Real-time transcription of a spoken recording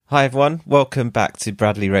Hi everyone, welcome back to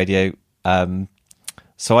Bradley Radio.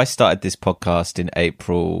 So I started this podcast in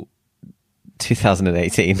April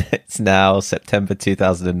 2018. It's now September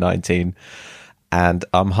 2019, and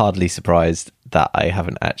I'm hardly surprised that I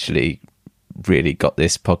haven't actually really got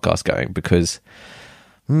this podcast going because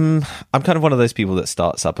I'm kind of one of those people that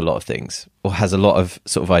starts up a lot of things or has a lot of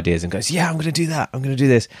sort of ideas and goes, yeah, I'm going to do that, I'm going to do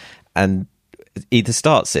this, and either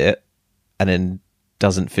starts it and then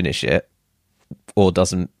doesn't finish it or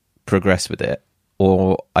doesn't progress with it,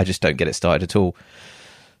 or I just don't get it started at all.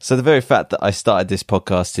 So the very fact that I started this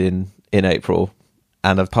podcast in April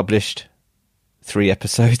and I've published 3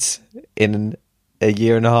 episodes in a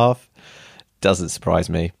year and a half doesn't surprise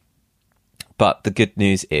me. But the good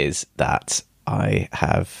news is that I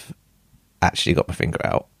have actually got my finger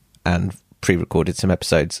out and pre-recorded some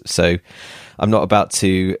episodes. So I'm not about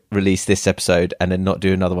to release this episode and then not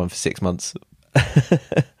do another one for 6 months.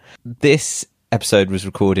 This episode was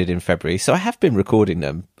recorded in February, so I have been recording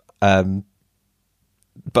them, but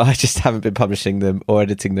I just haven't been publishing them or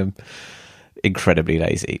editing them. Incredibly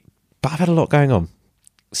lazy, but I've had a lot going on.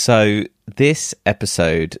 So this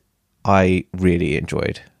episode I really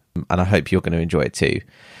enjoyed, and I hope you're going to enjoy it too.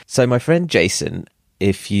 So my friend Jason,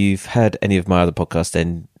 if you've heard any of my other podcasts,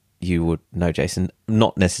 then you would know Jason,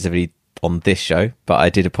 not necessarily on this show, but I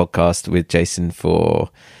did a podcast with Jason for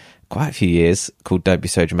quite a few years called Don't Be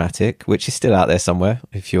So Dramatic, which is still out there somewhere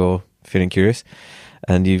if you're feeling curious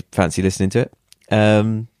and you fancy listening to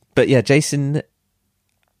it. But yeah, Jason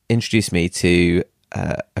introduced me to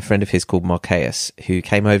a friend of his called Marcus, who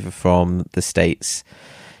came over from the States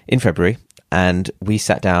in February, and we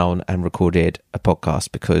sat down and recorded a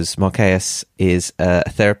podcast because Marcus is a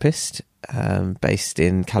therapist based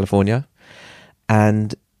in California.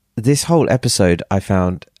 And this whole episode I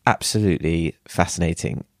found absolutely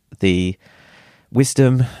fascinating. The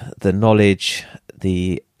wisdom, the knowledge,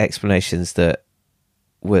 the explanations that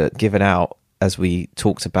were given out as we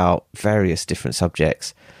talked about various different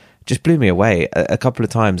subjects just blew me away. A couple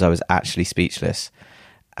of times I was actually speechless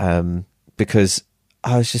because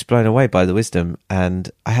I was just blown away by the wisdom,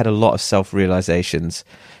 and I had a lot of self-realizations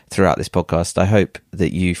throughout this podcast. I hope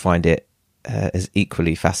that you find it as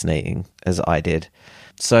equally fascinating as I did.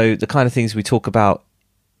 So the kind of things we talk about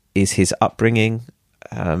is his upbringing,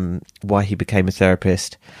 why he became a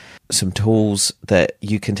therapist, some tools that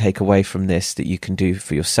you can take away from this that you can do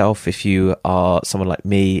for yourself if you are someone like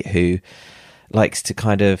me who likes to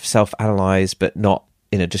kind of self-analyze, but not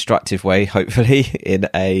in a destructive way, hopefully, in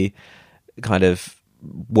a kind of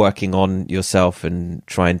working on yourself and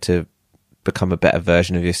trying to become a better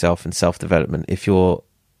version of yourself and self-development. If you're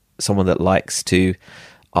someone that likes to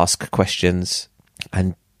ask questions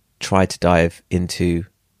and try to dive into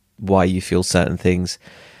why you feel certain things,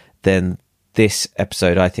 then this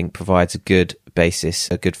episode, I think, provides a good basis,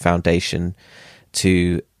 a good foundation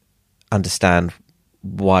to understand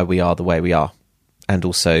why we are the way we are, and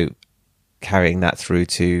also carrying that through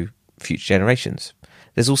to future generations.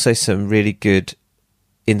 There's also some really good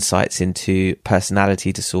insights into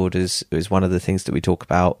personality disorders. It was one of the things that we talk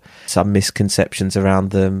about, some misconceptions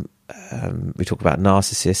around them. We talk about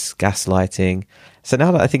narcissists, gaslighting. So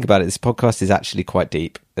now that I think about it, this podcast is actually quite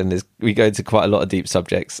deep, and we go into quite a lot of deep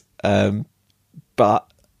subjects.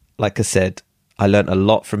 But like I said, I learned a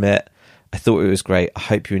lot from it. I thought it was great. I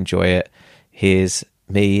hope you enjoy it. Here's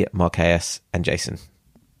me, Marcus, and Jason.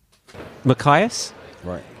 Marcus?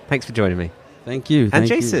 Right. Thanks for joining me. Thank you. And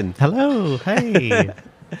Jason. You. Hello. Hey.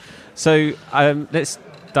 So let's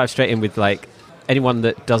dive straight in with anyone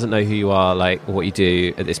that doesn't know who you are, or what you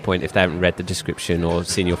do at this point, if they haven't read the description or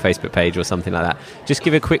seen your Facebook page or something like that. Just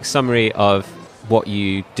give a quick summary of what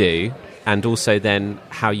you do and also then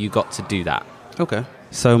how you got to do that. Okay.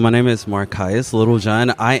 So my name is Marcus Littlejohn.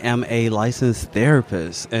 I am a licensed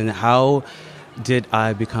therapist. And how did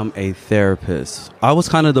I become a therapist? I was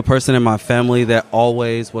kind of the person in my family that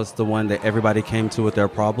always was the one that everybody came to with their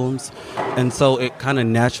problems. And so it kind of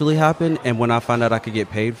naturally happened. And when I found out I could get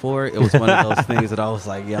paid for it, it was one of those things that I was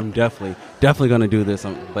like, yeah, I'm definitely going to do this.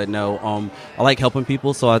 But no, I like helping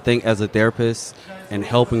people. So I think as a therapist and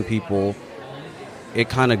helping people, it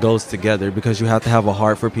kind of goes together because you have to have a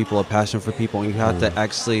heart for people, a passion for people, and you have to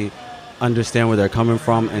actually understand where they're coming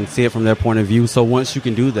from and see it from their point of view. So once you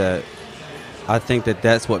can do that, I think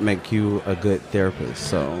that's what makes you a good therapist.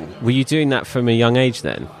 So, were you doing that from a young age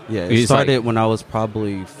then? Yeah, it started when I was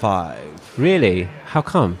probably 5. Really? How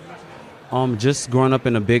come? Just growing up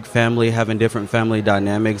in a big family, having different family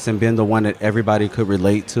dynamics, and being the one that everybody could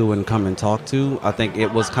relate to and come and talk to. I think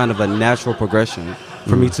it was kind of a natural progression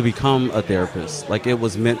for me to become a therapist. Like, it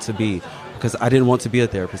was meant to be. because I didn't want to be a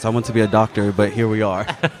therapist. I want to be a doctor, but here we are.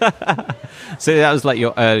 So that was like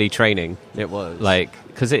your early training. It was. Like,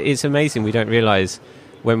 because it's amazing. We don't realize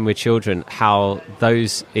when we're children how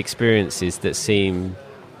those experiences that seem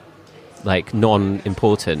like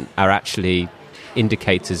non-important are actually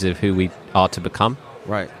indicators of who we are to become.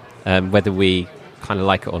 Right. Whether we kind of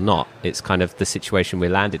like it or not, it's kind of the situation we're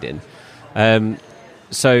landed in.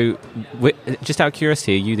 So, just out of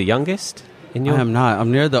curiosity, are you the youngest? I am not.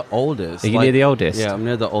 I'm near the oldest. Are you near the oldest? Yeah, I'm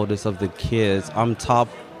near the oldest of the kids. I'm top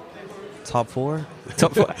 4.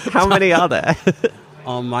 Top 4? How many are there?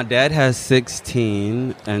 My dad has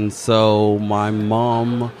 16, and so my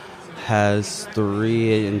mom has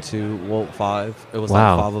 3 and 2, 5. It was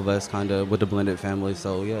Wow. like 5 of us, kind of with a blended family.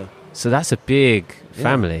 So yeah, So that's a big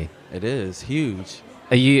family. it is huge.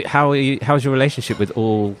 How's your relationship with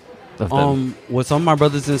all of them? With some of my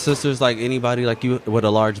brothers and sisters, like anybody, like you with a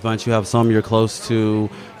large bunch, you have some you're close to,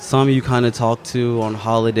 some you kind of talk to on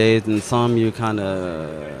holidays, and some you kind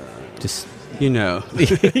of Just yeah.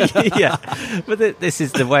 But this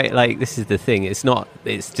is the way. Like, this is the thing. It's not.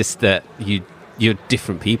 It's just that you're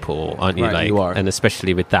different people, aren't you? Right, like, you are. and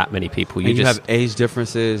especially with that many people, You have age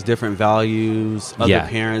differences, different values, other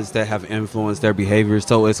parents that have influenced their behaviors.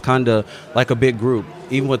 So it's kind of like a big group.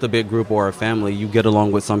 Even with a big group or a family, you get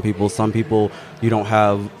along with some people. Some people, you don't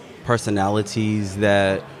have personalities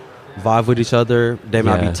that vibe with each other. They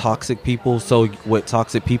might be toxic people. So with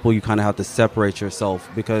toxic people, you kind of have to separate yourself,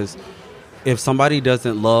 because if somebody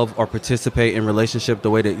doesn't love or participate in relationship the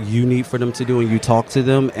way that you need for them to do, and you talk to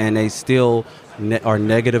them and they still are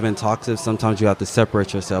negative and toxic, sometimes you have to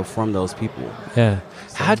separate yourself from those people. Yeah.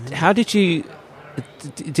 How did you?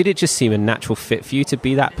 Did it just seem a natural fit for you to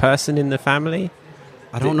be that person in the family?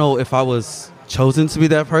 I don't know if I was chosen to be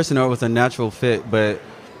that person or it was a natural fit, but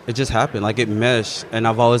it just happened. Like, it meshed. And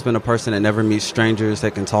I've always been a person that never meets strangers,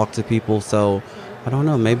 that can talk to people. So I don't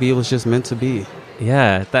know. Maybe it was just meant to be.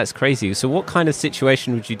 Yeah, that's crazy. So what kind of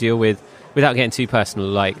situation would you deal with, without getting too personal,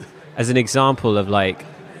 like, as an example of, like,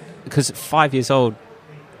 because 5 years old,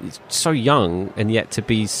 it's so young, and yet to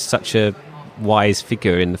be such a wise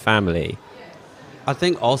figure in the family. I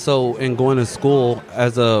think also in going to school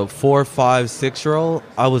as a 4, 5, 6-year-old,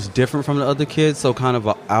 I was different from the other kids, so kind of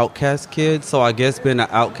an outcast kid. So I guess being an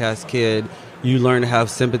outcast kid, you learn to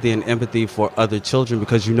have sympathy and empathy for other children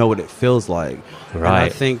because you know what it feels like. Right. And I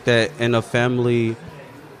think that in a family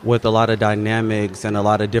with a lot of dynamics and a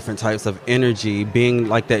lot of different types of energy, being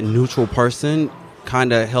like that neutral person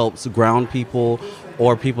kind of helps ground people,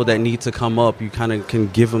 or people that need to come up, you kind of can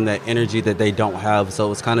give them that energy that they don't have.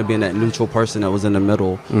 So it's kind of being that neutral person that was in the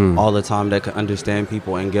middle all the time, that could understand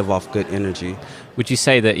people and give off good energy. Would you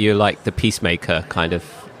say that you're like the peacemaker kind of?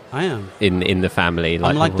 I am. In the family.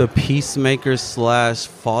 I'm like the peacemaker /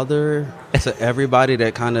 father to everybody,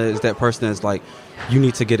 that kind of is that person that's like, you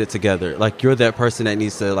need to get it together. Like, you're that person that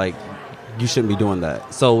needs to, like, you shouldn't be doing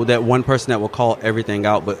that. So that one person that will call everything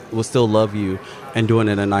out but will still love you and doing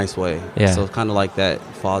it in a nice way. Yeah. So it's kind of like that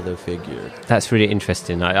father figure. That's really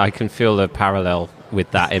interesting. I can feel the parallel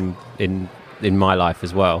with that in my life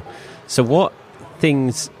as well. So what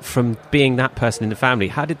things from being that person in the family,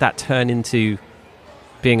 how did that turn into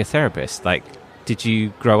being a therapist? Like, did you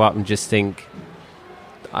grow up and just think,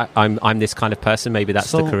 I'm this kind of person, maybe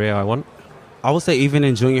that's the career I want? I would say even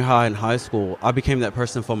in junior high and high school, I became that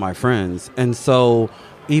person for my friends. And so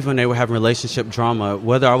even they were having relationship drama,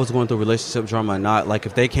 whether I was going through relationship drama or not, like,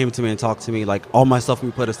 if they came to me and talked to me, like, all my stuff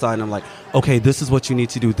we put aside, and I'm like, okay, this is what you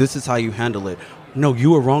need to do. This is how you handle it. No,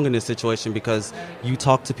 you were wrong in this situation because you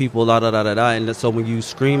talk to people, and so when you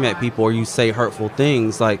scream at people or you say hurtful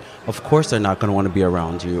things, like, of course they're not going to want to be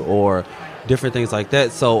around you, or different things like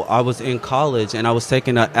that. So I was in college and I was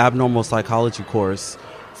taking an abnormal psychology course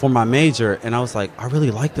for my major, and I was like, I really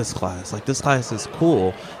like this class. Like, this class is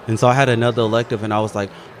cool. And so I had another elective, and I was like,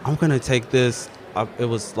 I'm going to take this. It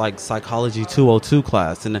was like psychology 202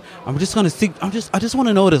 class, and I'm just going to see. I just want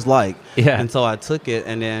to know what it's like. Yeah. And so I took it,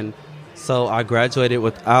 and then so I graduated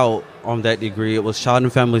without on that degree. It was child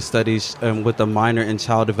and family studies with a minor in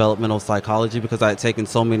child developmental psychology, because I had taken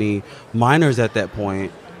so many minors at that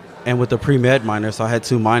point. And with the pre-med minor, so I had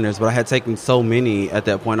 2 minors, but I had taken so many at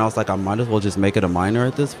that point, I was like, I might as well just make it a minor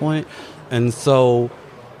at this point. And so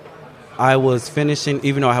I was finishing,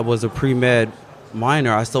 even though I was a pre-med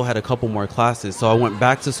minor, I still had a couple more classes. So I went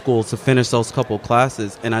back to school to finish those couple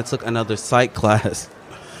classes, and I took another psych class.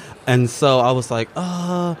 And so I was like,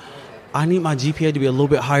 I need my GPA to be a little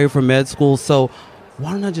bit higher for med school, so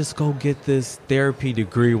why don't I just go get this therapy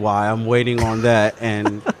degree while I'm waiting on that?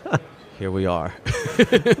 And here we are.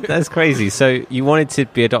 That's crazy. So you wanted to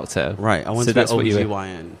be a doctor, Right. I went So to that's what you were-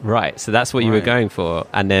 OBGYN. right? So that's what you were Right. going for,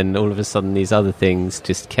 and then all of a sudden these other things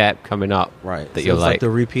just kept coming up. Right. That So you're it's like,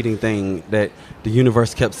 the repeating thing that the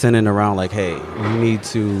universe kept sending around, like, hey, you need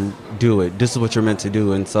to do it. This is what you're meant to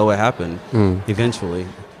do. And so it happened eventually.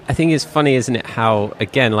 I think it's funny, isn't it? How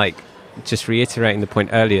again, like, just reiterating the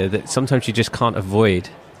point earlier that sometimes you just can't avoid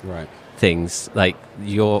Right. things. Like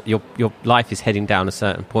your life is heading down a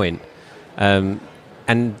certain point, and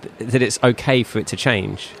that it's okay for it to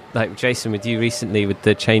change. Like Jason, with you recently, with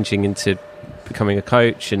the changing into becoming a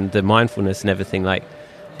coach and the mindfulness and everything, like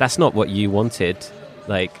that's not what you wanted.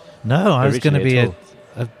 Like, No, I was going to be originally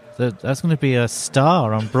I was going to be a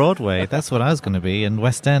star on Broadway. That's what I was going to be in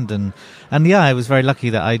West End, and yeah, I was very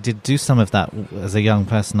lucky that I did do some of that as a young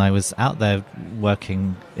person. I was out there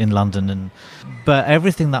working in London, but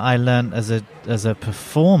everything that I learned as a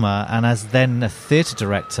performer and as then a theatre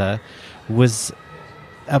director was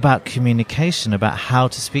about communication, about how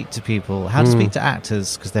to speak to people, how to speak to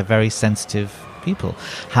actors because they're very sensitive people,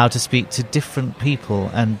 how to speak to different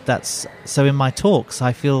people, and that's so in my talks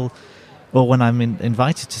I feel. Or when I'm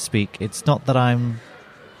invited to speak, it's not that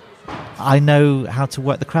I know how to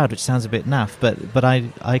work the crowd, which sounds a bit naff, but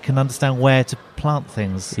I can understand where to plant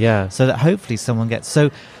things. Yeah. So that hopefully someone gets.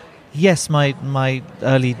 So, yes, my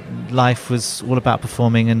early life was all about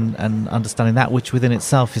performing and understanding that, which within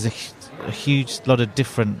itself is a huge lot of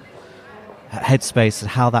different headspace and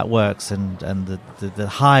how that works and the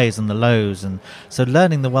highs and the lows. And so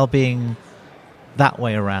learning the well-being that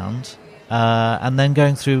way around. And then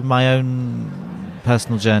going through my own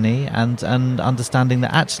personal journey and understanding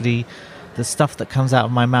that actually the stuff that comes out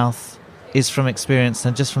of my mouth is from experience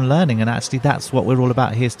and just from learning, and actually that's what we're all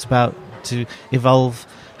about here. It's about to evolve,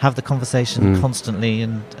 have the conversation constantly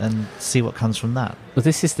and see what comes from that. well,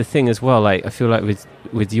 this is the thing as well. Like, I feel like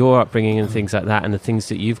with your upbringing and things like that, and the things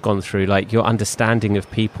that you've gone through, like your understanding of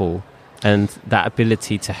people. And that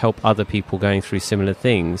ability to help other people going through similar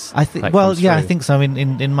things. I think. Well, yeah, I think so. I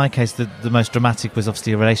mean, in my case, the most dramatic was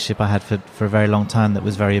obviously a relationship I had for a very long time that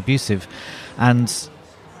was very abusive, and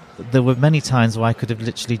there were many times where I could have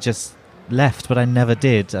literally just left, but I never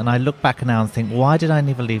did. And I look back now and think, why did I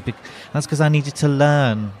never leave? That's because I needed to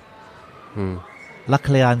learn.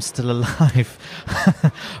 Luckily, I'm still alive,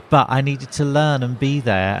 but I needed to learn and be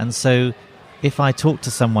there. And so, if I talk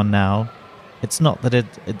to someone now. It's not that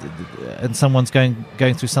and someone's going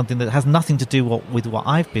through something that has nothing to do with what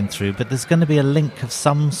I've been through, but there's going to be a link of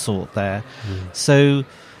some sort there. So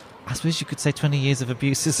I suppose you could say 20 years of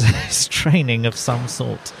abuse is training of some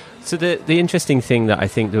sort. So the interesting thing that I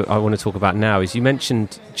think that I want to talk about now is you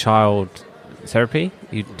mentioned child therapy.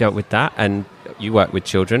 You dealt with that and you work with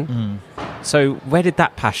children. So where did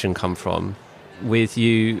that passion come from with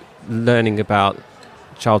you learning about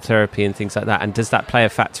child therapy and things like that, and does that play a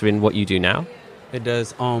factor in what you do now? It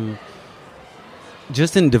does.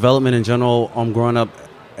 Just in development in general, growing up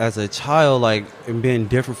as a child, like, and being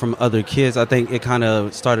different from other kids, I think it kind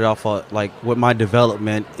of started off like with my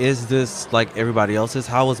development. Is this like everybody else's?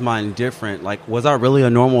 How was mine different? Like, was I really a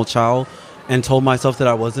normal child? And told myself that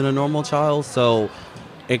I wasn't a normal child. So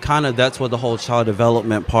it kind of, that's where the whole child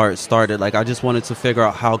development part started. Like, I just wanted to figure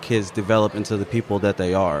out how kids develop into the people that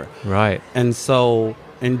they are. Right. And so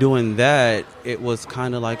in doing that, it was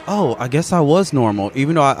kind of like, oh, I guess I was normal.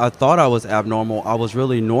 Even though I thought I was abnormal, I was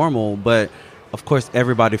really normal. But of course,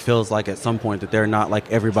 everybody feels like at some point that they're not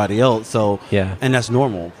like everybody else. So, yeah. And that's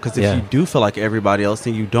normal. Because if you do feel like everybody else,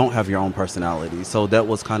 then you don't have your own personality. So that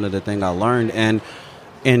was kind of the thing I learned. And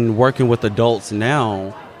in working with adults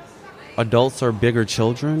now, adults are bigger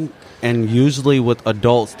children. And usually with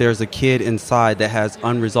adults, there's a kid inside that has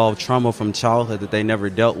unresolved trauma from childhood that they never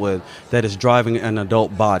dealt with that is driving an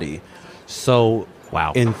adult body. So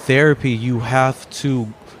in therapy, you have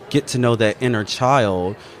to get to know that inner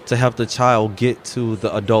child to help the child get to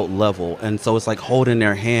the adult level. And so it's like holding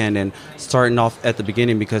their hand and starting off at the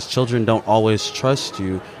beginning, because children don't always trust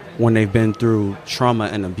you when they've been through trauma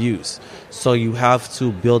and abuse. So you have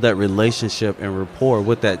to build that relationship and rapport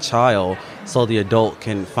with that child so the adult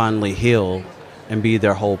can finally heal and be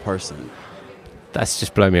their whole person. That's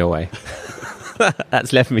just blown me away.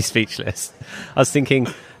 That's left me speechless. I was thinking,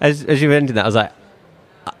 as you were ending that, I was like,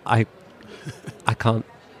 I can't,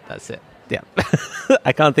 that's it. Yeah.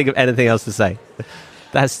 I can't think of anything else to say.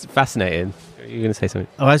 That's fascinating. You're going to say something?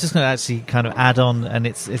 Oh, I was just going to actually kind of add on, and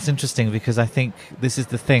it's interesting because I think this is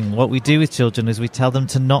the thing. What we do with children is we tell them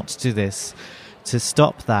to not do this, to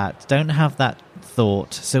stop that, don't have that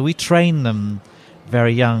thought. So we train them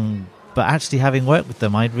very young, but actually having worked with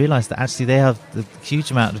them, I realised that actually they have a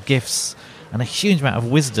huge amount of gifts and a huge amount of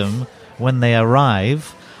wisdom when they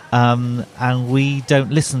arrive. and we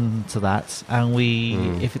don't listen to that, and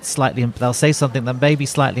if it's slightly, they'll say something that may be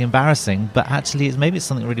slightly embarrassing, but actually maybe it's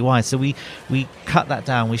something really wise. So we cut that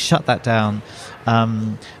down, we shut that down,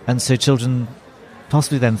 and so children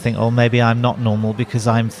possibly then think, oh, maybe I'm not normal because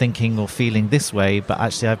I'm thinking or feeling this way, but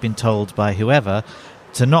actually I've been told by whoever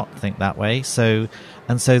to not think that way. So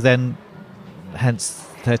then, hence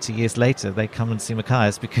 30 years later, they come and see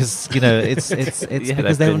Matthias because it's Yeah,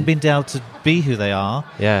 because they haven't been able to be who they are.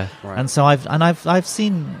 Yeah, Right. And so I've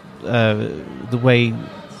seen the way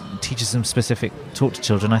teachers in specific talk to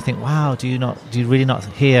children. I think, wow, do you really not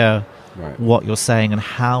hear Right. what you're saying and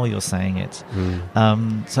how you're saying it?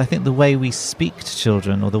 So I think the way we speak to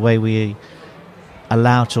children, or the way we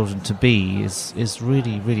allow children to be, is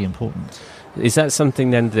really, really important. Is that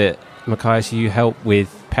something then that, Matthias, you help with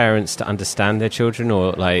parents to understand their children,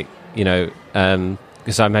 or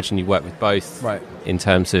because I imagine you work with both, Right. in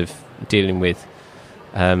terms of dealing with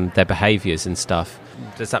their behaviours and stuff.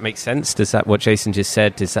 Does that make sense? Does that, what Jason just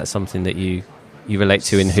said, is that something that you relate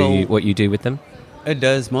to in what you do with them? It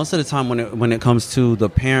does. Most of the time when it comes to the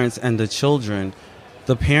parents and the children,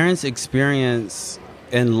 the parents' experience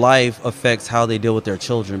in life affects how they deal with their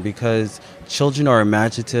children, because children are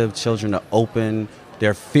imaginative, children are open,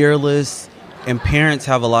 they're fearless, and parents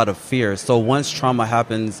have a lot of fear. So once trauma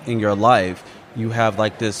happens in your life, you have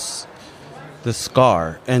like the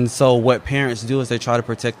scar. And so what parents do is they try to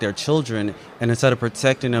protect their children, and instead of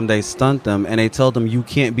protecting them, they stunt them, and they tell them, you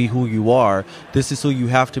can't be who you are. This is who you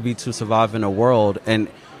have to be to survive in a world. And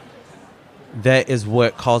that is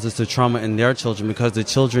what causes the trauma in their children, because the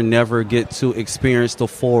children never get to experience the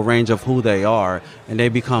full range of who they are, and they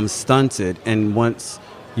become stunted. And once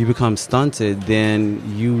you become stunted,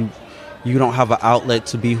 then you don't have an outlet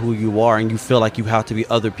to be who you are, and you feel like you have to be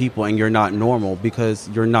other people, and you're not normal because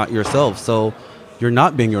you're not yourself. So you're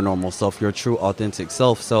not being your normal self, your true authentic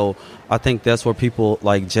self. So I think that's where people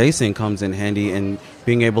like Jason comes in handy, and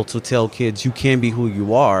being able to tell kids you can be who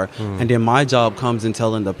you are. And then my job comes in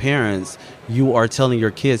telling the parents, you are telling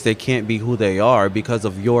your kids they can't be who they are because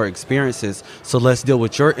of your experiences. So let's deal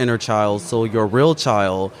with your inner child, so your real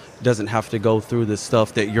child doesn't have to go through the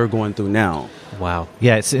stuff that you're going through now. Wow.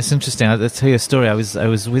 Yeah, it's interesting. I'll tell you a story. I was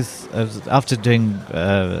after doing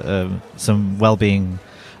some well-being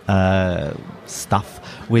stuff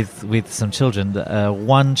with some children.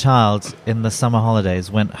 One child in the summer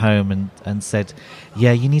holidays went home and said,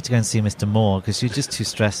 "Yeah, you need to go and see Mr. Moore because you're just too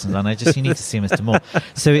stressed, and you need to see Mr. Moore."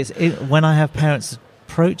 So when I have parents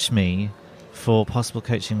approach me for possible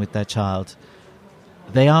coaching with their child,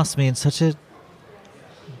 they ask me in such a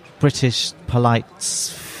British, polite,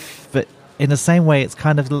 but in the same way, it's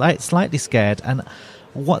kind of like slightly scared. And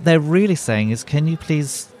what they're really saying is, "Can you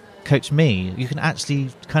please coach me?" You can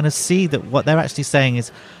actually kind of see that what they're actually saying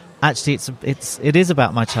is, actually, it is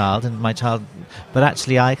about my child and my child, but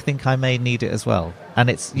actually, I think I may need it as well. And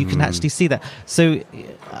you can actually see that. So,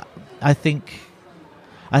 I think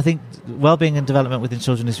well-being and development within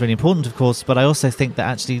children is really important, of course. But I also think that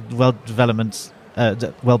actually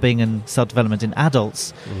well-being and self-development in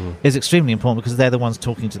adults is extremely important, because they're the ones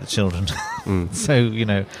talking to the children. So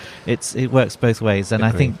it works both ways. And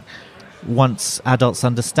I think once adults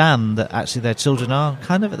understand that actually their children are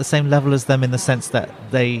kind of at the same level as them, in the sense that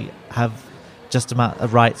they have just amount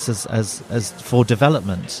of rights as for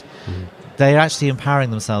development, they're actually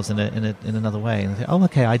empowering themselves in another way. And they think, oh,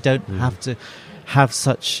 okay, I don't have to have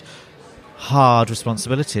such hard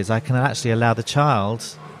responsibilities. I can actually allow the child,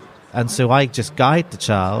 and so I just guide the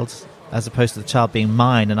child, as opposed to the child being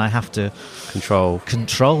mine and I have to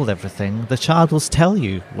control everything. The child will tell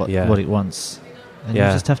you what it wants, and you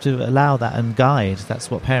just have to allow that and guide.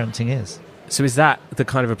 That's what parenting is. So is that the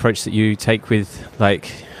kind of approach that you take with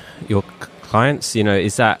like your clients?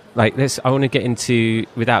 Is that like I want to get into,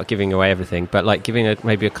 without giving away everything, but like giving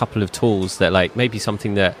maybe a couple of tools that like maybe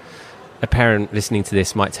something that a parent listening to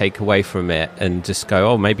this might take away from it and just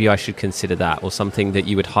go, oh, maybe I should consider that, or something that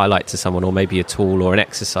you would highlight to someone, or maybe a tool or an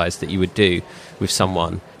exercise that you would do with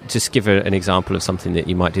someone. Just give an example of something that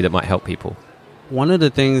you might do that might help people. One of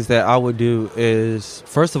the things that I would do is,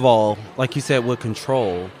 first of all, like you said, with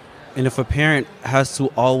control. And if a parent has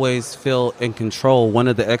to always feel in control, one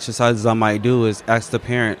of the exercises I might do is ask the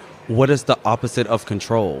parent, what is the opposite of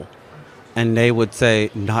control? And they would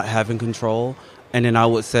say, not having control. And then I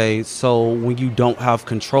would say, so when you don't have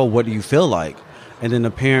control, what do you feel like? And then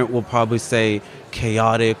the parent will probably say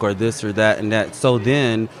chaotic or this or that and that. So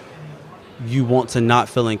then you want to not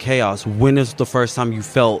feel in chaos. When is the first time you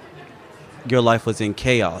felt your life was in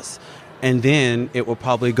chaos? And then it will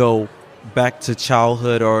probably go back to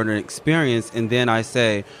childhood or an experience. And then I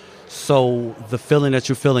say, So the feeling that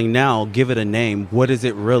you're feeling now, give it a name. What is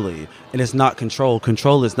it really? And it's not control.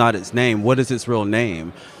 Control is not its name. What is its real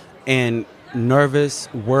name? And nervous,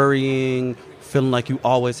 worrying, feeling like you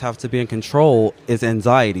always have to be in control is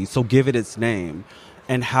anxiety. So give it its name.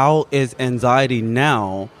 And how is anxiety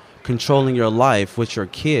now controlling your life with your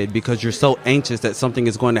kid? Because you're so anxious that something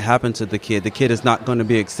is going to happen to the kid. The kid is not going to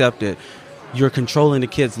be accepted. You're controlling the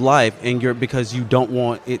kid's life, and because you don't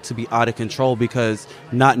want it to be out of control, because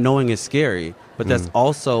not knowing is scary. But that's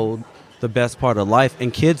also the best part of life,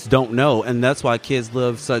 and kids don't know, and that's why kids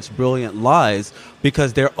live such brilliant lives,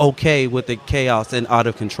 because they're okay with the chaos and out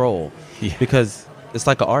of control. Yeah. Because it's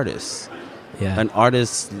like an artist. Yeah. An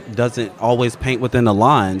artist doesn't always paint within the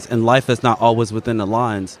lines, and life is not always within the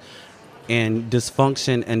lines. And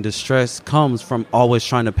dysfunction and distress comes from always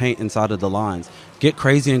trying to paint inside of the lines. Get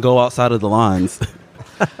crazy and go outside of the lines.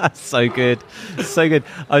 So good. So good.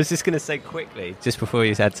 I was just going to say quickly, just before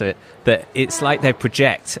you add to it, that it's like they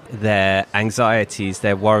project their anxieties,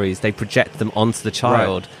 their worries, they project them onto the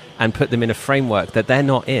child and put them in a framework that they're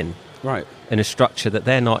not in. Right. In a structure that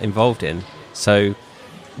they're not involved in. So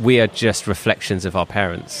we are just reflections of our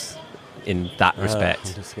parents in that respect.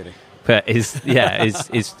 I'm just kidding. But is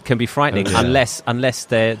can be frightening unless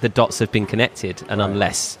the dots have been connected, and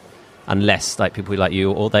unless like people like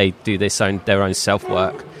you, or they do their own self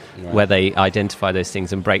work, where they identify those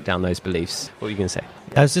things and break down those beliefs. What were you going to say?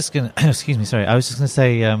 I was just going to, excuse me, sorry. I was just going to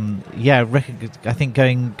say, I think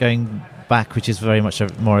going back, which is very much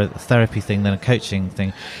more a therapy thing than a coaching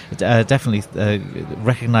thing, definitely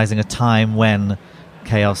recognizing a time when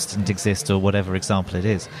chaos didn't exist, or whatever example it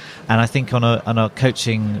is. And I think on a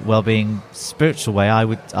coaching, well-being, spiritual way, I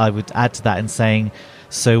would add to that in saying,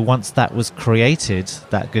 so once that was created,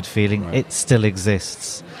 that good feeling, it still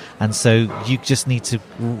exists. And so you just need to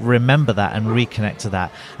remember that and reconnect to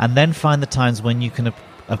that, and then find the times when you can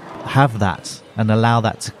have that and allow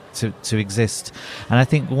that to exist. And I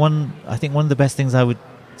think one of the best things I would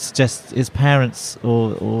suggest is parents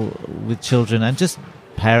or with children, and just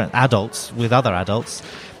adults with other adults,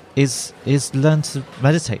 is learn to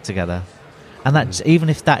meditate together. And that even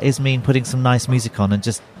if that is mean putting some nice music on and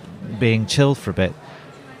just being chilled for a bit,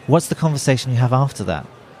 what's the conversation you have after that?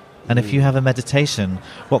 And if you have a meditation,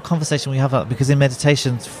 what conversation we have? Because in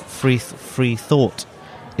meditation, free thought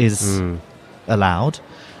is allowed.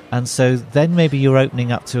 And so then maybe you're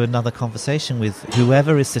opening up to another conversation with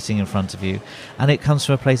whoever is sitting in front of you, and it comes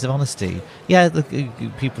from a place of honesty. Yeah,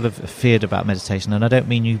 people have feared about meditation, and I don't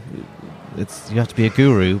mean you have to be a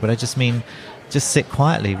guru, but I just mean just sit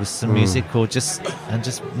quietly with some music, or just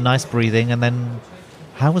nice breathing, and then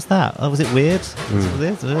how was that? Oh, was it weird? Was it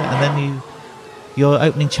weird? And then you're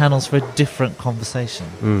opening channels for a different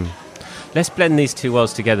conversation. Let's blend these two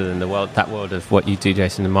worlds together then, that world of what you do,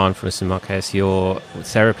 Jason, the mindfulness, and Marcus, your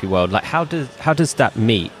therapy world. Like, how does that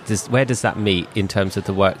meet? Where does that meet in terms of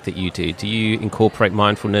the work that you do? Do you incorporate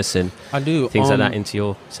mindfulness and things like that into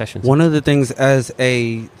your sessions? One of the things as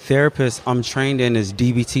a therapist I'm trained in is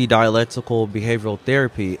DBT, dialectical behavioral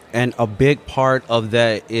therapy, and a big part of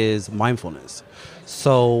that is mindfulness.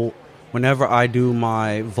 So whenever I do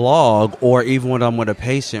my vlog, or even when I'm with a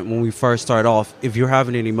patient, when we first start off, if you're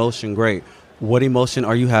having an emotion, great. What emotion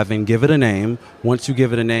are you having? Give it a name. Once you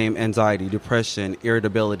give it a name, anxiety, depression,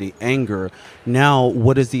 irritability, anger. Now,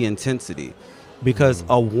 what is the intensity? Because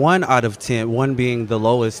a 1 out of 10, 1 being the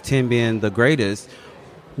lowest, 10 being the greatest,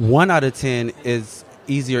 1 out of 10 is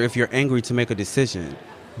easier if you're angry to make a decision.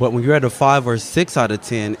 But when you're at a 5 or 6 out of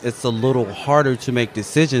 10, it's a little harder to make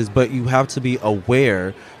decisions, but you have to be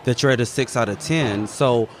aware that you're at a 6 out of 10.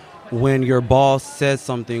 So when your boss says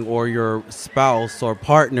something, or your spouse or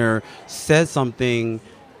partner says something,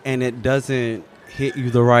 and it doesn't hit you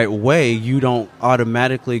the right way, you don't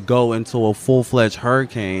automatically go into a full-fledged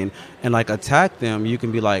hurricane and attack them. You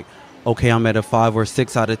can be like, okay, I'm at a 5 or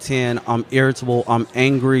 6 out of 10. I'm irritable. I'm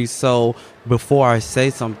angry. So before I say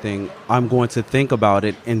something, I'm going to think about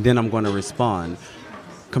it, and then I'm going to respond.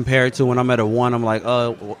 Compared to when I'm at a 1, I'm like,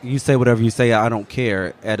 you say whatever you say, I don't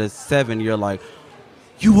care. At a 7, you're like,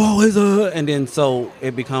 you always and then so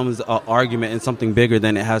it becomes an argument and something bigger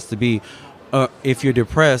than it has to be. If you're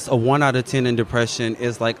depressed, a 1 out of 10 in depression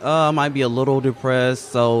is like, I might be a little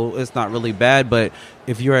depressed, so it's not really bad. But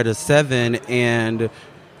if you're at a 7 and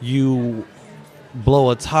you blow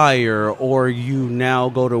a tire, or you now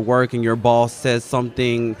go to work and your boss says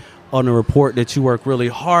something on a report that you work really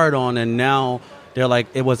hard on, and now they're like,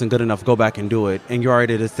 it wasn't good enough, go back and do it, and you're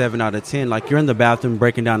already at a 7 out of 10, like you're in the bathroom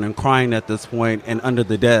breaking down and crying at this point and under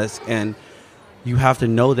the desk, and you have to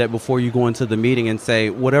know that before you go into the meeting and say,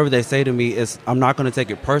 whatever they say to me is, I'm not going to take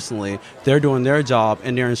it personally. They're doing their job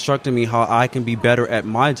and they're instructing me how I can be better at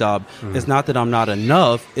my job. It's not that I'm not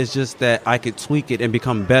enough. It's just that I could tweak it and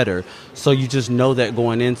become better. So you just know that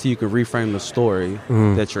going in so you can reframe the story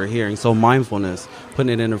that you're hearing. So mindfulness,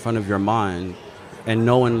 putting it in front of your mind and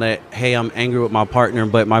knowing that, hey, I'm angry with my partner,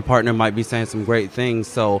 but my partner might be saying some great things.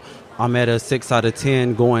 So I'm at a 6 out of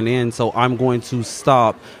 10 going in, so I'm going to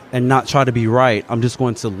stop and not try to be right. I'm just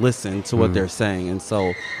going to listen to what they're saying. And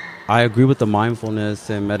so I agree with the mindfulness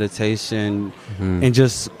and meditation and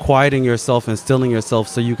just quieting yourself and stilling yourself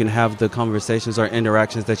so you can have the conversations or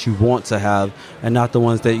interactions that you want to have and not the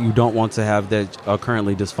ones that you don't want to have that are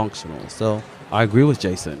currently dysfunctional. So I agree with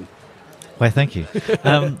Jason. Well, thank you.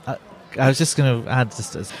 I was just going to add,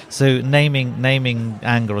 so naming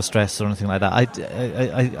anger or stress or anything like that.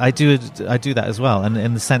 I do that as well, and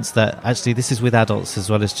in the sense that actually this is with adults as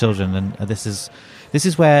well as children, and this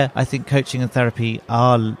is where I think coaching and therapy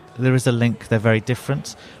there is a link. They're very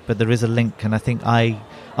different, but there is a link, and I think I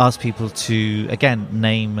ask people to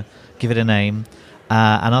again give it a name,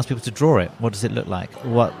 and ask people to draw it. What does it look like?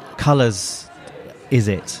 What colours is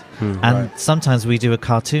it? And sometimes we do a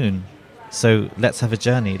cartoon. So let's have a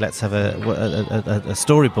journey. Let's have a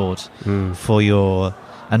storyboard for your,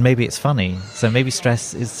 and maybe it's funny. So maybe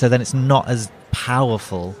stress is. So then it's not as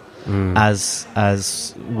powerful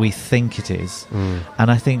as we think it is. And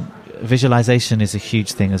I think visualization is a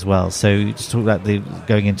huge thing as well. So you just talk about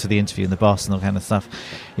going into the interview and the boss and all kind of stuff.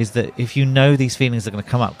 Is that if you know these feelings are going to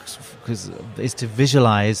come up, because it's to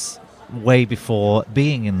visualize way before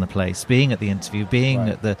being in the place, being at the interview, being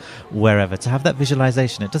at the wherever, to have that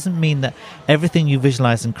visualization. It doesn't mean that everything you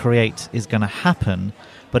visualize and create is going to happen,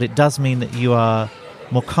 but it does mean that you are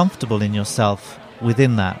more comfortable in yourself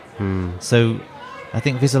within that. So I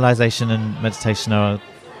think visualization and meditation are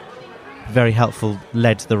very helpful,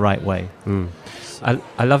 led the right way.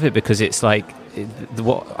 I love it because it's like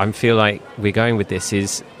what I feel like we're going with this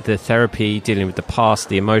is the therapy dealing with the past,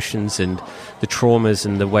 the emotions and the traumas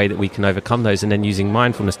and the way that we can overcome those, and then using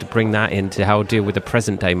mindfulness to bring that into how we deal with the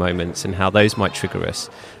present day moments and how those might trigger us.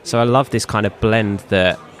 So I love this kind of blend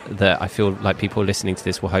that I feel like people listening to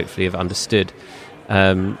this will hopefully have understood,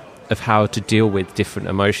 of how to deal with different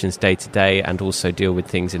emotions day to day and also deal with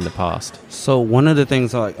things in the past. So one of the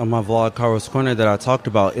things on my vlog, Kairos Corner, that I talked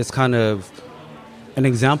about is kind of an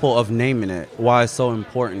example of naming it, why it's so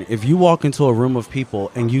important. If you walk into a room of people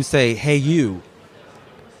and you say, hey, you,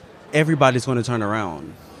 everybody's going to turn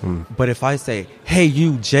around. But if I say, hey,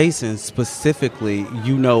 you, Jason, specifically,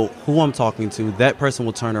 you know who I'm talking to, that person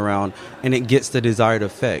will turn around and it gets the desired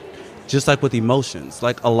effect. Just like with emotions.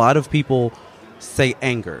 Like a lot of people say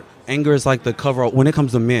anger. Anger is like the coverall. When it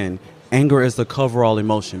comes to men, anger is the coverall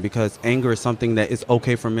emotion because anger is something that is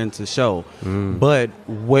okay for men to show. But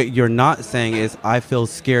what you're not saying is, I feel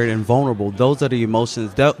scared and vulnerable. Those are the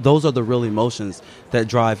emotions. Those are the real emotions that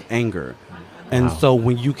drive anger. And so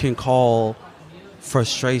when you can call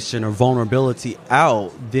frustration or vulnerability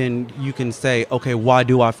out, then you can say, okay, why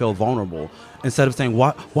do I feel vulnerable? Instead of saying,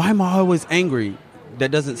 why am I always angry? That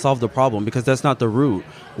doesn't solve the problem because that's not the root.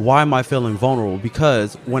 Why am I feeling vulnerable?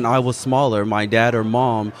 Because when I was smaller, my dad or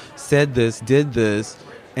mom said this, did this,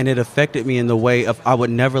 and it affected me in the way of I would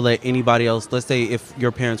never let anybody else. Let's say if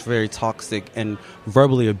your parents were very toxic and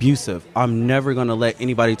verbally abusive, I'm never going to let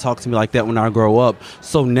anybody talk to me like that when I grow up.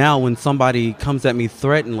 So now when somebody comes at me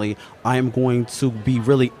threateningly, I am going to be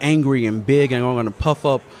really angry and big, and I'm going to puff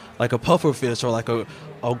up like a puffer fish or like a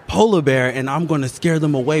polar bear, and I'm going to scare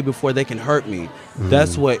them away before they can hurt me.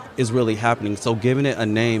 That's what is really happening. So giving it a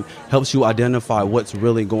name helps you identify what's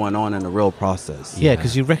really going on in the real process. Yeah,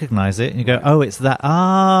 because you recognize it and you go, oh, it's that.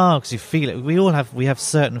 Because you feel it. We have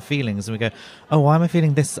certain feelings and we go, oh, why am I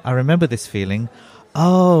feeling this? I remember this feeling.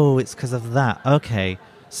 Oh, it's because of that. Okay,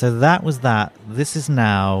 so that was that. This is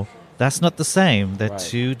now. That's not the same. They're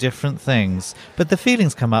two different things. But the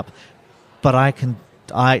feelings come up, but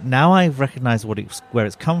now I've recognized where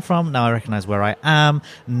it's come from. Now I recognize where I am.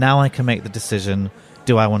 Now I can make the decision: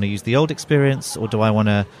 do I want to use the old experience, or do I want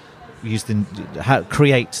to use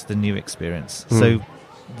create the new experience? So,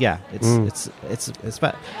 yeah, it's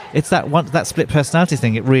that split personality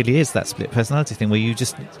thing. It really is that split personality thing where you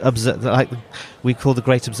just observe, like we call the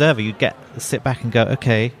great observer. You sit back and go,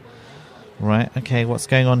 okay, right, okay, what's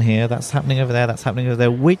going on here? That's happening over there. That's happening over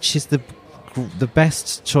there. Which is the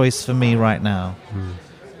best choice for me right now?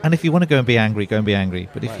 And if you want to go and be angry, go and be angry.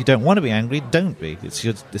 But if you don't want to be angry, don't be. It's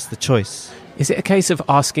the choice. Is it a case of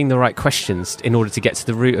asking the right questions in order to get to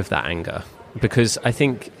the root of that anger? Because I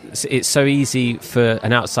think it's so easy for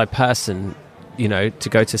an outside person, you know, to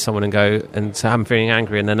go to someone and go and say, I'm feeling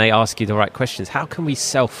angry, and then they ask you the right questions. How can we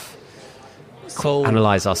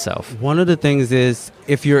self-analyze ourselves? One of the things is,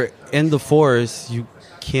 if you're in the forest, you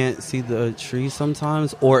can't see the trees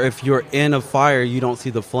sometimes, or if you're in a fire, you don't see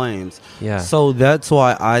the flames. Yeah. So that's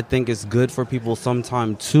why I think it's good for people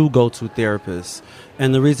sometimes to go to therapists.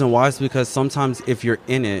 And the reason why is because sometimes if you're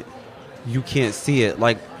in it, you can't see it.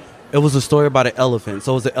 Like, it was a story about an elephant.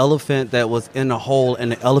 So it was an elephant that was in a hole,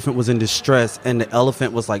 and the elephant was in distress, and the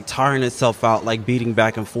elephant was like tiring itself out, like beating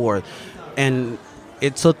back and forth. And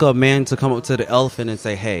it took a man to come up to the elephant and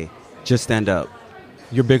say, hey, just stand up.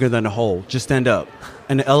 You're bigger than the hole. Just stand up.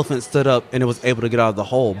 And the elephant stood up, and it was able to get out of the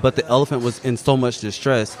hole. But the elephant was in so much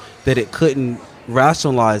distress that it couldn't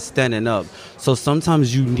rationalize standing up. So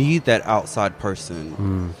sometimes you need that outside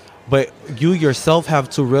person. But you yourself have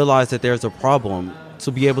to realize that there's a problem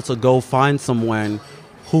to be able to go find someone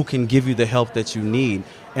who can give you the help that you need.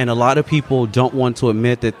 And a lot of people don't want to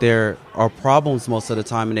admit that there are problems most of the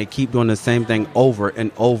time, and they keep doing the same thing over and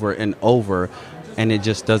over and over, and it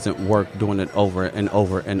just doesn't work doing it over and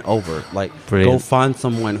over and over. Like, Brilliant. Go find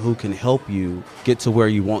someone who can help you get to where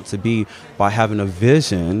you want to be by having a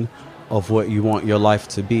vision of what you want your life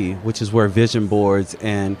to be, which is where vision boards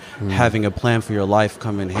and having a plan for your life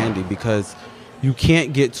come in handy, because you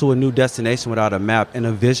can't get to a new destination without a map, and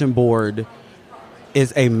a vision board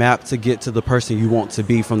is a map to get to the person you want to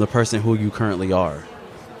be from the person who you currently are.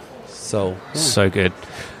 So good.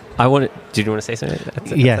 Did you want to say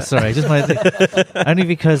something? Yeah, sorry. Just only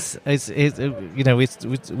because it's you know, we're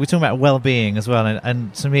talking about well-being as well,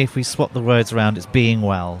 and to me, if we swap the words around, it's being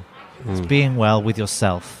well. It's being well with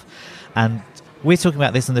yourself, and we're talking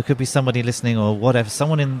about this, and there could be somebody listening or whatever,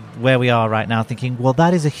 someone in where we are right now thinking, well,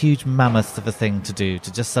 that is a huge mammoth of a thing to do,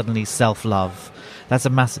 to just suddenly self-love. That's a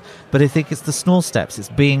massive... But I think it's the small steps. It's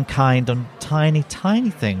being kind on tiny, tiny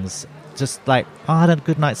things. Just like, I had a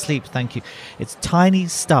good night's sleep, thank you. It's tiny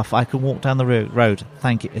stuff. I can walk down the road,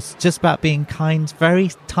 thank you. It's just about being kind, very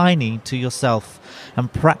tiny to yourself,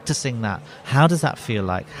 and practicing that. How does that feel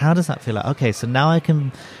like? Okay, so now I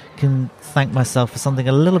can thank myself for something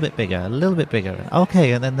a little bit bigger.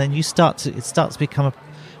 Okay, and then it starts to become a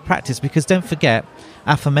practice, because don't forget,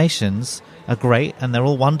 affirmations are great and they're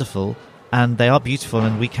all wonderful and they are beautiful,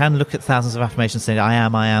 and we can look at thousands of affirmations saying I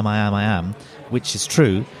am, which is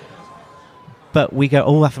true. But we go,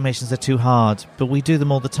 oh, affirmations are too hard. But we do them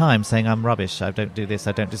all the time, saying I'm rubbish, I don't do this,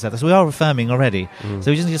 I don't deserve this. We are affirming already.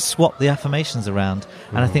 So we just need to swap the affirmations around.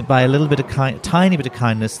 And I think by a little bit of tiny bit of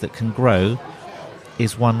kindness that can grow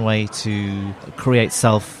is one way to create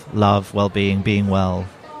self-love, well-being, being well,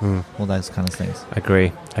 all those kind of things.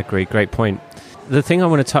 Agree. Great point. The thing I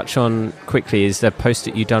want to touch on quickly is the post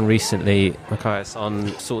that you've done recently, Matthias, on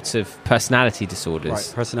sorts of personality disorders.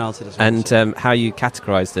 Right, personality disorders. And how you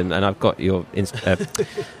categorize them. And I've got your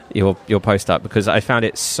post up because I found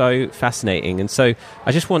it so fascinating. And so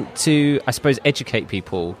I just want to, I suppose, educate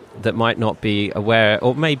people that might not be aware,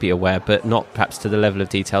 or may be aware, but not perhaps to the level of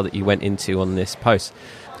detail that you went into on this post.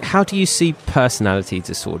 How do you see personality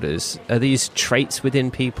disorders? Are these traits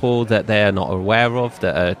within people that they are not aware of,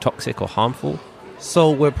 that are toxic or harmful?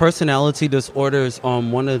 So with personality disorders,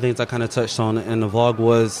 one of the things I kind of touched on in the vlog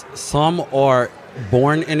was some are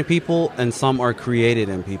born in people and some are created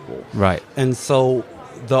in people. Right. And so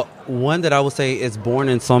the one that I would say is born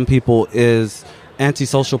in some people is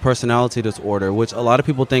antisocial personality disorder, which a lot of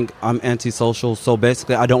people think I'm antisocial. So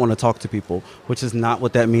basically, I don't want to talk to people, which is not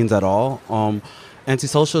what that means at all.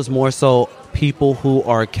 Antisocial is more so people who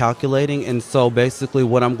are calculating. And so basically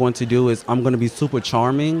what I'm going to do is I'm going to be super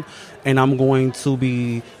charming and I'm going to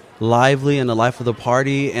be lively in the life of the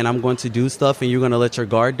party and I'm going to do stuff and you're going to let your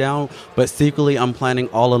guard down. But secretly, I'm planning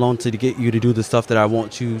all along to get you to do the stuff that I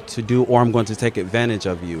want you to do, or I'm going to take advantage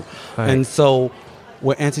of you. Right. And so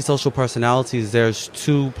with antisocial personalities, there's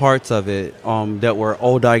two parts of it that were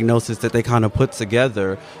old diagnoses that they kind of put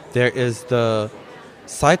together. There is the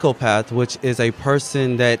psychopath, which is a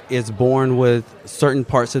person that is born with certain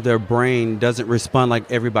parts of their brain doesn't respond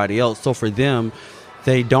like everybody else. So for them,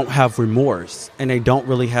 they don't have remorse and they don't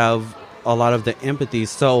really have a lot of the empathy.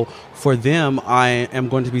 So for them, I am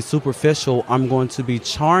going to be superficial. I'm going to be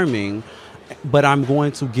charming, but I'm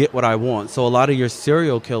going to get what I want. So a lot of your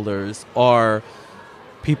serial killers are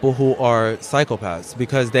people who are psychopaths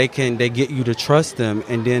because they get you to trust them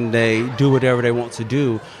and then they do whatever they want to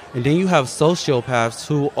do. And then you have sociopaths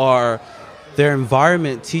who their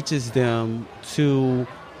environment teaches them to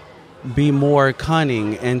be more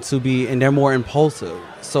cunning and they're more impulsive.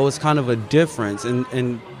 So it's kind of a difference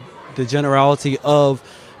in the generality of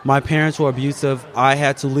my parents were abusive. I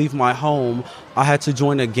had to leave my home. I had to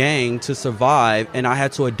join a gang to survive, and I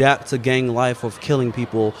had to adapt to gang life of killing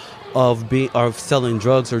people, of selling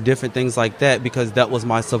drugs or different things like that, because that was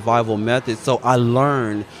my survival method. So I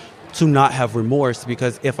learned to not have remorse,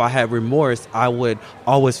 because if I had remorse, I would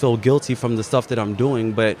always feel guilty from the stuff that I'm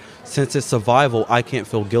doing. But since it's survival, I can't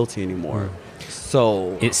feel guilty anymore.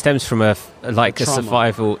 So it stems from a trauma.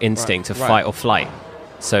 survival instinct of fight or flight.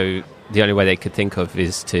 So the only way they could think of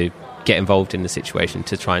is to get involved in the situation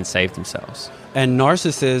to try and save themselves. And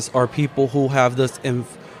narcissists are people who have this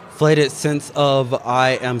inflated sense of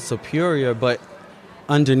I am superior, but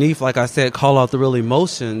underneath, like I said, call out the real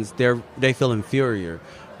emotions, they feel inferior.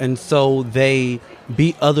 And so they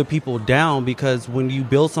beat other people down, because when you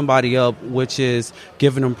build somebody up, which is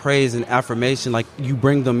giving them praise and affirmation, like you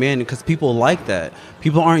bring them in, because people like that.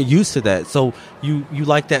 People aren't used to that. So you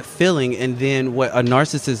like that feeling. And then what a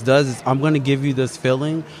narcissist does is, I'm going to give you this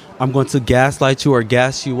feeling. I'm going to gaslight you or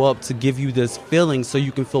gas you up to give you this feeling so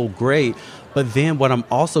you can feel great. But then what I'm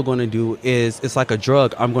also going to do is, it's like a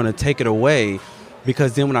drug. I'm going to take it away.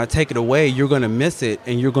 Because then when I take it away, you're going to miss it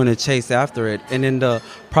and you're going to chase after it. And in the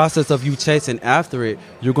process of you chasing after it,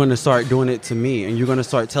 you're going to start doing it to me. And you're going to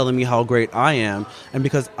start telling me how great I am. And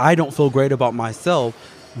because I don't feel great about myself,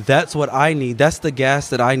 that's what I need. That's the gas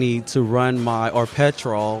that I need to run or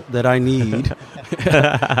petrol that I need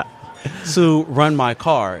to run my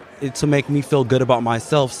car, to make me feel good about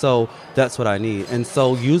myself. So that's what I need. And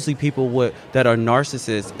so usually people that are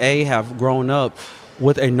narcissists, have grown up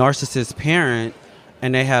with a narcissist parent,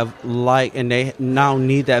 and they now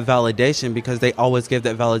need that validation because they always gave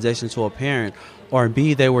that validation to a parent. Or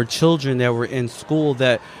B, they were children that were in school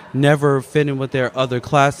that never fit in with their other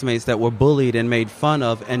classmates, that were bullied and made fun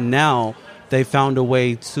of, and now they found a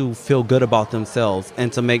way to feel good about themselves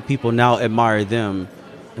and to make people now admire them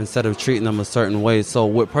instead of treating them a certain way. So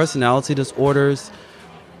with personality disorders,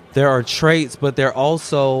 there are traits, but they're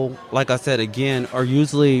also, like I said again, are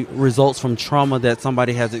usually results from trauma that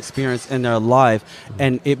somebody has experienced in their life,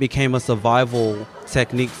 and it became a survival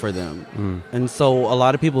technique for them. And so a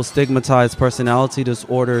lot of people stigmatize personality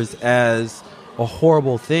disorders as a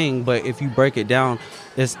horrible thing, but if you break it down,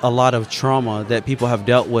 it's a lot of trauma that people have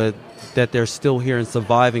dealt with, that they're still here and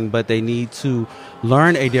surviving, but they need to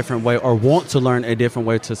learn a different way, or want to learn a different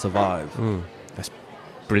way to survive. That's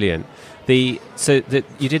brilliant. You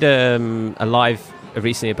did a live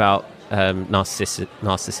recently about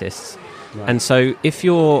narcissists, right. And so if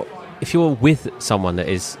you're with someone that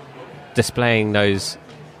is displaying those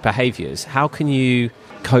behaviours, how can you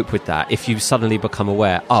cope with that if you suddenly become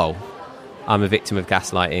aware? Oh, I'm a victim of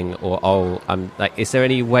gaslighting, or I'm like. Is there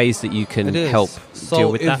any ways that you can help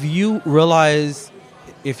deal with that? So if you realize,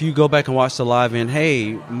 if you go back and watch the live and,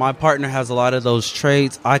 hey, my partner has a lot of those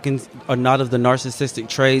traits, a lot of the narcissistic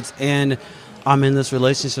traits, and I'm in this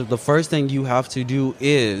relationship, the first thing you have to do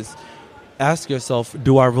is ask yourself,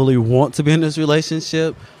 do I really want to be in this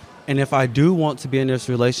relationship? And if I do want to be in this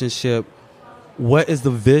relationship, what is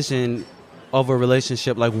the vision of a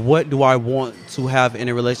relationship? Like, what do I want to have in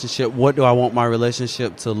a relationship? What do I want my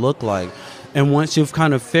relationship to look like? And once you've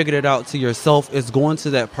kind of figured it out to yourself, it's going to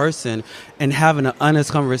that person and having an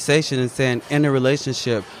honest conversation and saying, in a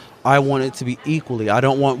relationship, I want it to be equally. I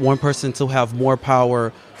don't want one person to have more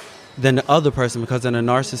power than the other person, because in a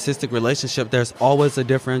narcissistic relationship, there's always a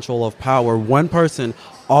differential of power. One person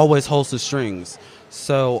always holds the strings.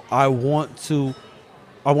 So I want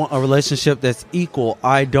a relationship that's equal.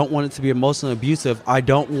 I don't want it to be emotionally abusive. I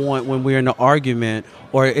don't want, when we're in an argument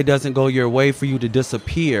or it doesn't go your way, for you to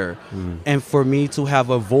disappear and for me to have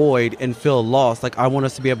a void and feel lost. Like, I want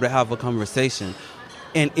us to be able to have a conversation.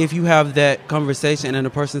 And if you have that conversation and the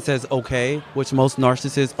person says okay, which most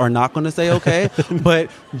narcissists are not going to say okay,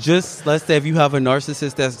 but just let's say if you have a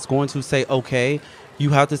narcissist that's going to say okay, you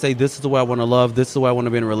have to say, this is the way I want to love, this is the way I want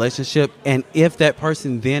to be in a relationship. And if that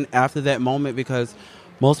person then, after that moment, because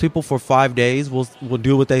most people for 5 days will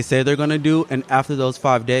do what they say they're going to do, and after those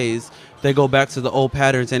 5 days, they go back to the old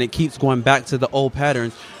patterns, and it keeps going back to the old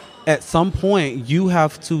patterns. At some point, you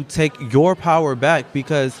have to take your power back,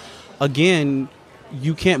 because, again,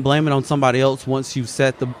 you can't blame it on somebody else once you've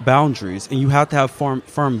set the boundaries, and you have to have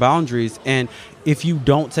firm boundaries. And if you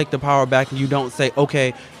don't take the power back and you don't say,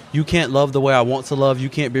 okay, you can't love the way I want to love, you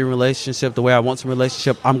can't be in a relationship the way I want to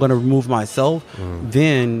relationship, I'm going to remove myself,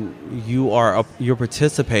 then you're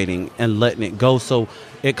participating and letting it go. So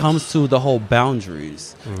it comes to the whole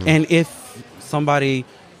boundaries. And if somebody,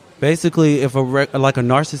 basically, if like a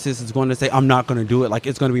narcissist is going to say, I'm not going to do it, like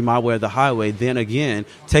it's going to be my way or the highway, then again,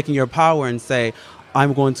 taking your power and say,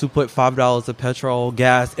 I'm going to put $5 of petrol,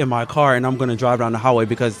 gas in my car, and I'm going to drive down the highway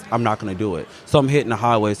because I'm not going to do it. So I'm hitting the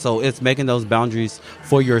highway. So it's making those boundaries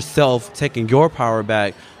for yourself, taking your power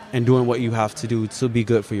back, and doing what you have to do to be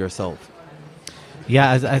good for yourself.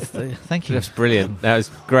 Yeah, thank you. That's brilliant. That was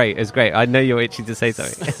great. It was great. I know you're itching to say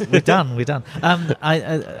something. We're done.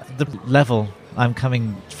 The level I'm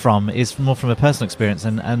coming from is more from a personal experience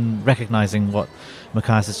and recognizing what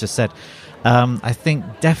Matthias has just said. I think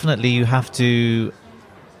definitely you have to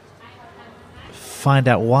find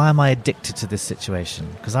out, why am I addicted to this situation?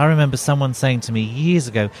 Because I remember someone saying to me years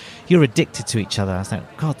ago, "You're addicted to each other." I was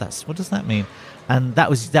like, God, what does that mean? And that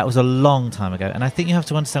was a long time ago. And I think you have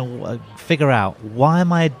to understand, figure out, why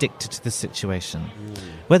am I addicted to this situation?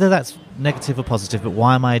 Whether that's negative or positive, but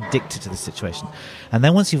why am I addicted to this situation? And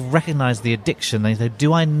then once you've recognized the addiction, then you say,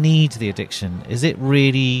 do I need the addiction? Is it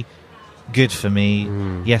really good for me?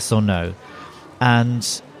 Yes or no?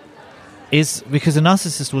 And because a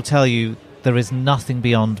narcissist will tell you, there is nothing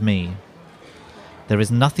beyond me. There is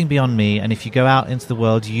nothing beyond me, and if you go out into the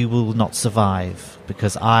world, you will not survive,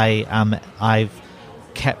 because I've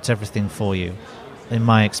kept everything for you, in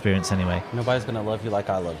my experience anyway. Nobody's going to love you like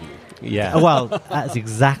I love you. Yeah. Well, that's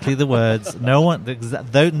exactly the words. No one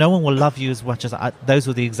will love you as much as I. Those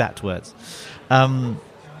were the exact words. And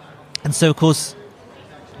so, of course,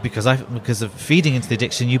 because of feeding into the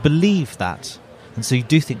addiction, you believe that. And so you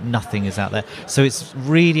do think nothing is out there. So it's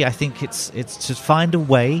really, I think it's to find a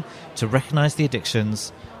way to recognize the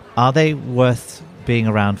addictions. Are they worth being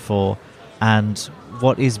around for? And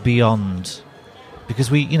what is beyond?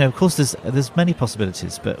 Because of course, there's many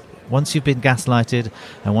possibilities. But once you've been gaslighted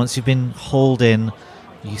and once you've been hauled in,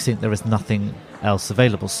 you think there is nothing else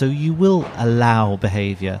available. So you will allow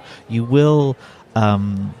behavior. You will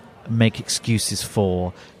make excuses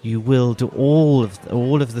for. You will do all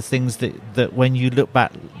of the things that when you look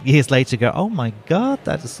back years later go, oh my God,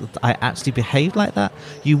 I actually behaved like that.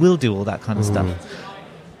 You will do all that kind of stuff.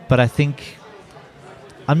 But I think,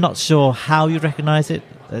 I'm not sure how you recognize it,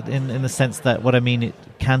 in the sense that, what I mean, it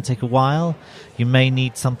can take a while. You may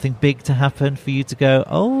need something big to happen for you to go,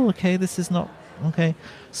 oh, okay, this is not okay.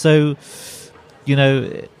 So,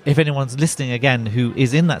 if anyone's listening again who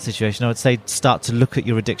is in that situation, I would say start to look at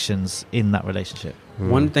your addictions in that relationship.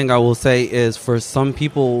 One thing I will say is, for some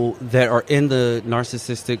people that are in the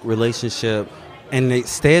narcissistic relationship and they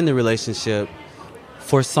stay in the relationship,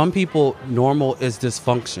 for some people, normal is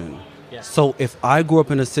dysfunction. Yeah. So if I grew up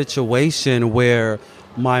in a situation where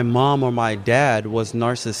my mom or my dad was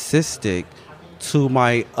narcissistic to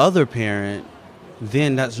my other parent,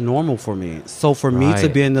 then that's normal for me. So for me to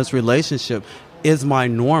be in this relationship is my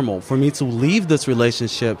normal. For me to leave this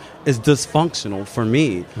relationship is dysfunctional for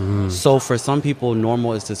me. So for some people,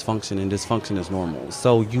 normal is dysfunction and dysfunction is normal.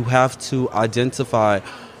 So you have to identify,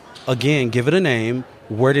 again, give it a name.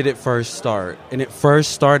 Where did it first start? And it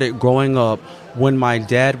first started growing up when my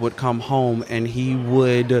dad would come home and he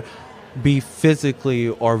would be physically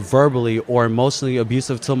or verbally or emotionally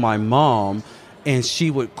abusive to my mom, and she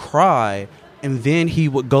would cry. And then he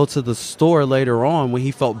would go to the store later on when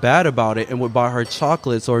he felt bad about it and would buy her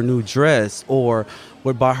chocolates or a new dress or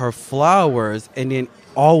would buy her flowers, and then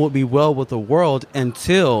all would be well with the world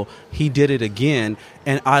until he did it again.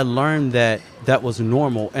 And I learned that was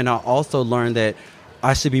normal. And I also learned that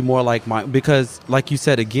I should be more like because like you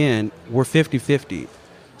said, again, we're 50-50.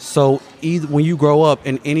 So either when you grow up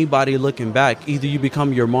and anybody looking back, either you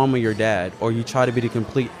become your mom or your dad, or you try to be the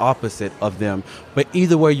complete opposite of them. But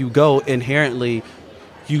either way you go, inherently,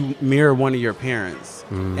 you mirror one of your parents.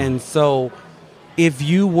 And so if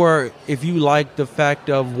you like the fact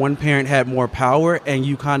of one parent had more power and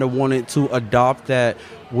you kind of wanted to adopt that,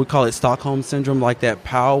 we call it Stockholm syndrome, like that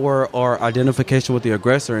power or identification with the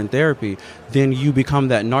aggressor in therapy, then you become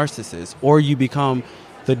that narcissist, or you become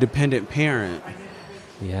the dependent parent.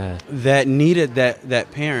 Yeah, that needed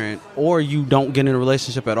that parent, or you don't get in a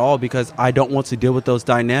relationship at all because I don't want to deal with those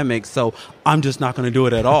dynamics, so I'm just not going to do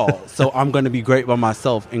it at all. So I'm going to be great by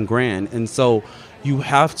myself and grand. And so you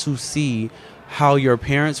have to see how your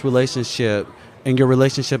parents' relationship and your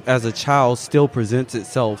relationship as a child still presents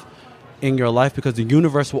itself in your life, because the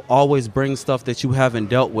universe will always bring stuff that you haven't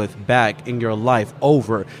dealt with back in your life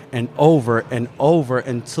over and over and over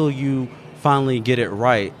until you finally get it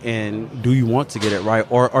right. And do you want to get it right,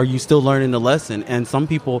 or are you still learning the lesson? And some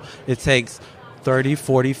people, it takes 30,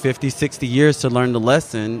 40, 50, 60 years to learn the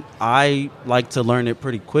lesson. I like to learn it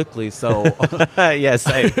pretty quickly. So yeah,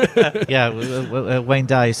 same. Yeah, Wayne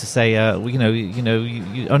Dyer used to say, it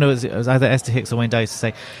was either Esther Hicks or Wayne Dyer used to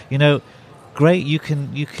say, great, you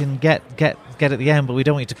can get at the end, but we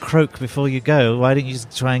don't want you to croak before you go. Why don't you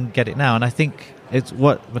just try and get it now? And I think it's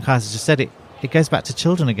what Matthias just said. it goes back to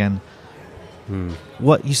children again.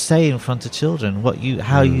 What you say in front of children,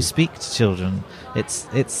 how you speak to children,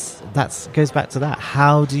 that goes back to that.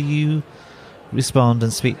 How do you respond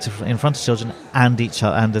and speak in front of children and each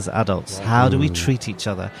other and as adults? How do we treat each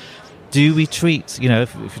other? Do we treat, if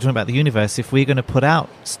you're talking about the universe, if we're going to put out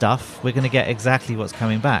stuff, we're going to get exactly what's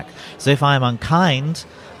coming back. So if I'm unkind,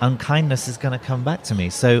 unkindness is going to come back to me.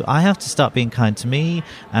 So I have to start being kind to me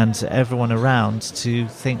and to everyone around to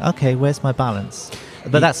think, okay, where's my balance?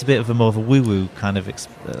 But that's a bit of a more of a woo-woo kind of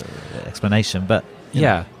explanation. But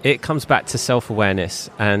yeah, it comes back to self-awareness,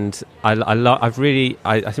 and I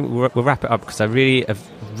think we'll wrap it up, because I really have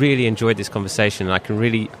really enjoyed this conversation, and I can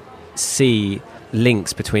really see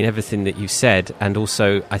links between everything that you've said, and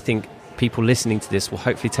also I think people listening to this will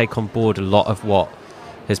hopefully take on board a lot of what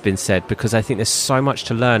has been said, because I think there's so much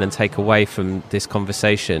to learn and take away from this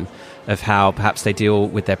conversation of how perhaps they deal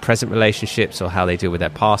with their present relationships, or how they deal with their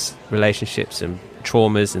past relationships and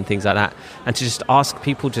traumas and things like that, and to just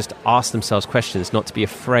ask themselves questions, not to be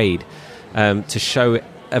afraid, to show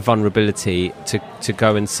a vulnerability, to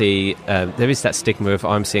go and see. There is that stigma of,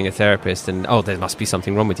 I'm seeing a therapist and there must be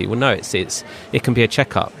something wrong with you. Well, no, it can be a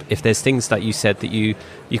checkup. If there's things that you said that you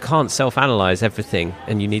can't self-analyze everything,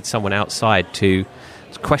 and you need someone outside to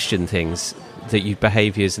question things, that you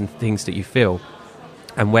behaviors and things that you feel,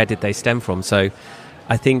 and where did they stem from. So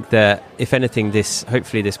I think that if anything,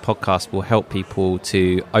 hopefully this podcast will help people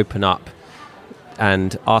to open up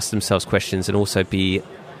and ask themselves questions, and also be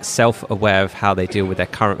self-aware of how they deal with their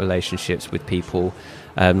current relationships with people,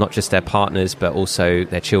 not just their partners, but also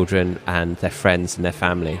their children and their friends and their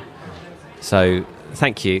family. So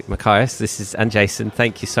thank you, Machias, and Jason,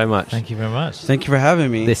 thank you so much. Thank you very much. Thank you for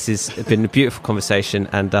having me. This has been a beautiful conversation,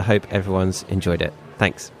 and I hope everyone's enjoyed it.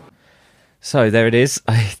 Thanks. So there it is.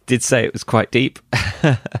 I did say it was quite deep.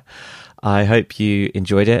 I hope you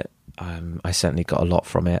enjoyed it. I certainly got a lot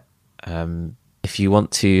from it. If you want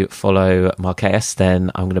to follow Machias, then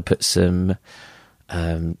I'm going to put some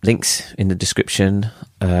links in the description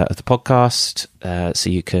of the podcast, so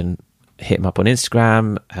you can hit him up on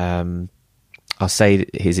Instagram. I'll say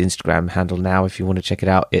his Instagram handle now if you want to check it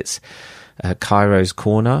out. It's Kairos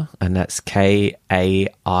Corner, and that's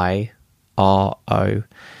KAIROSKORNER,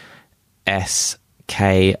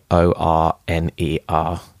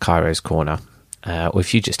 Kairos Corner. Or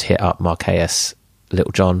if you just hit up Machias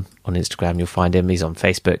Little John on Instagram, you'll find him. He's on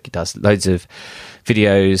Facebook. He does loads of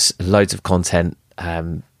videos, loads of content,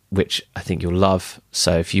 which I think you'll love.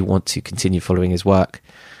 So if you want to continue following his work,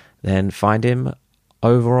 then find him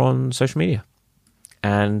over on social media.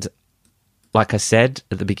 And like I said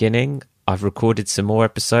at the beginning, I've recorded some more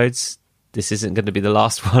episodes. This isn't going to be the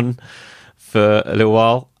last one for a little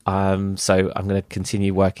while. So I'm going to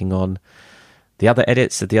continue working on the other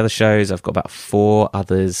edits of the other shows. I've got about 4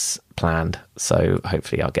 others planned, so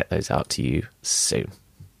hopefully I'll get those out to you soon.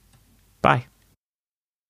 Bye.